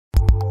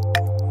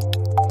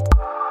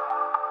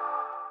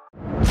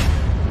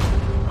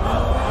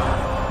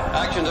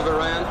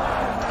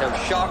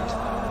have shocked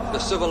the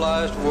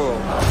civilized world.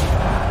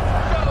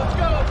 Let's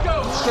go, let's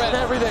go, let's go! Shred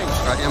everything.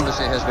 Our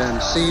embassy has been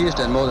seized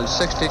and more than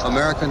 60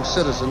 American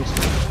citizens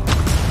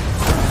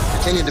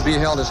continue to be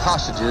held as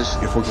hostages.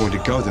 If we're going to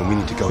go, then we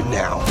need to go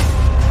now.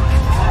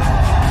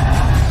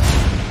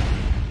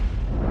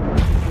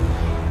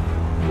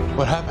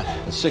 What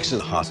happened? 6 of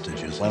the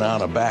hostages went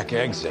out a back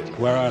exit.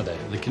 Where are they?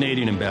 The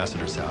Canadian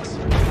ambassador's house.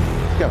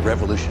 You got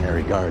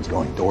Revolutionary Guards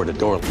going door to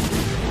door.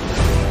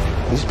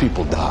 These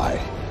people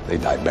die. They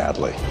die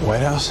badly.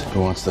 White House?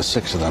 Who wants the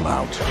 6 of them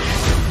out?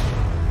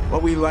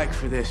 What we like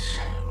for this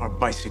are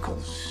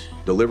bicycles.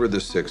 Deliver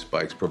the 6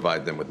 bikes,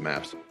 provide them with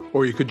maps.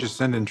 Or you could just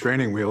send in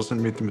training wheels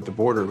and meet them at the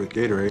border with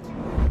Gatorade.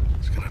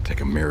 It's gonna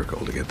take a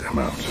miracle to get them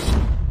out.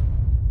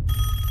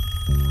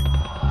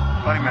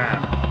 Buddy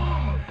man,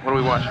 what are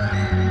we watching?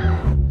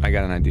 I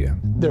got an idea.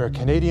 They're a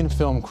Canadian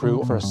film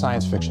crew for a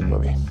science fiction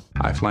movie.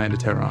 I fly into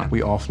Tehran.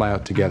 We all fly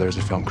out together as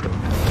a film crew.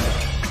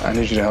 I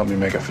need you to help me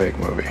make a fake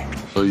movie.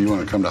 So you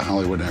want to come to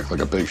Hollywood and act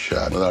like a big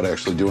shot without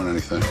actually doing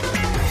anything?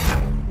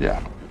 Yeah.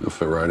 You'll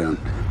fit right in.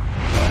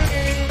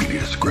 You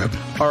need a script?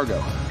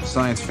 Argo,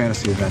 science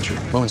fantasy adventure.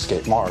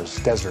 Moonscape, Mars,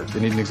 desert.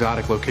 They need an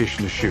exotic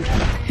location to shoot.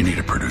 You need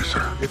a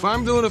producer. If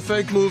I'm doing a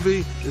fake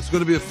movie, it's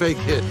going to be a fake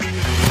hit.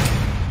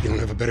 You don't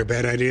have a better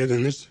bad idea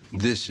than this?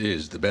 This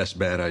is the best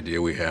bad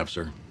idea we have,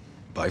 sir.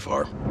 By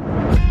far.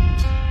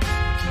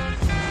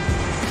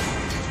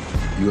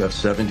 You have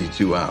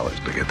 72 hours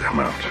to get them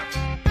out.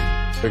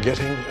 They're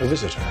getting a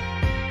visitor.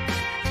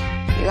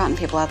 You gotten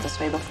people out this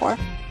way before?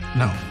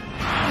 No.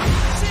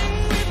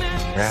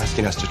 You're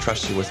asking us to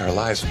trust you with our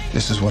lives.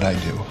 This is what I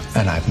do,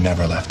 and I've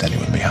never left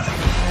anyone behind.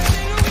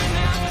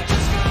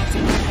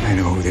 I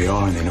know who they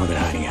are and they know they're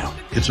hiding out.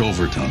 It's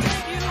over, Tony.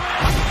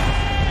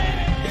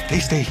 If they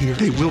stay here,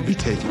 they will be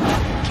taken.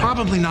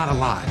 Probably not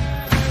alive.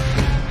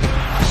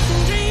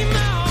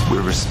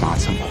 We're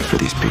responsible for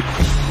these people.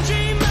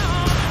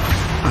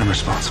 I'm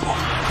responsible.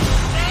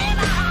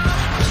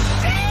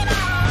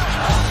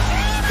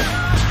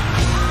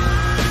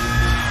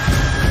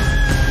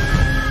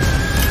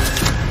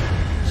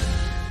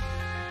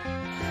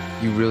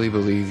 You really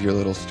believe your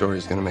little story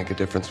is going to make a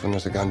difference when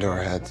there's a gun to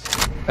our heads?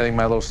 I think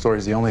my little story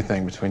is the only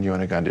thing between you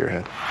and a gun to your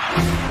head.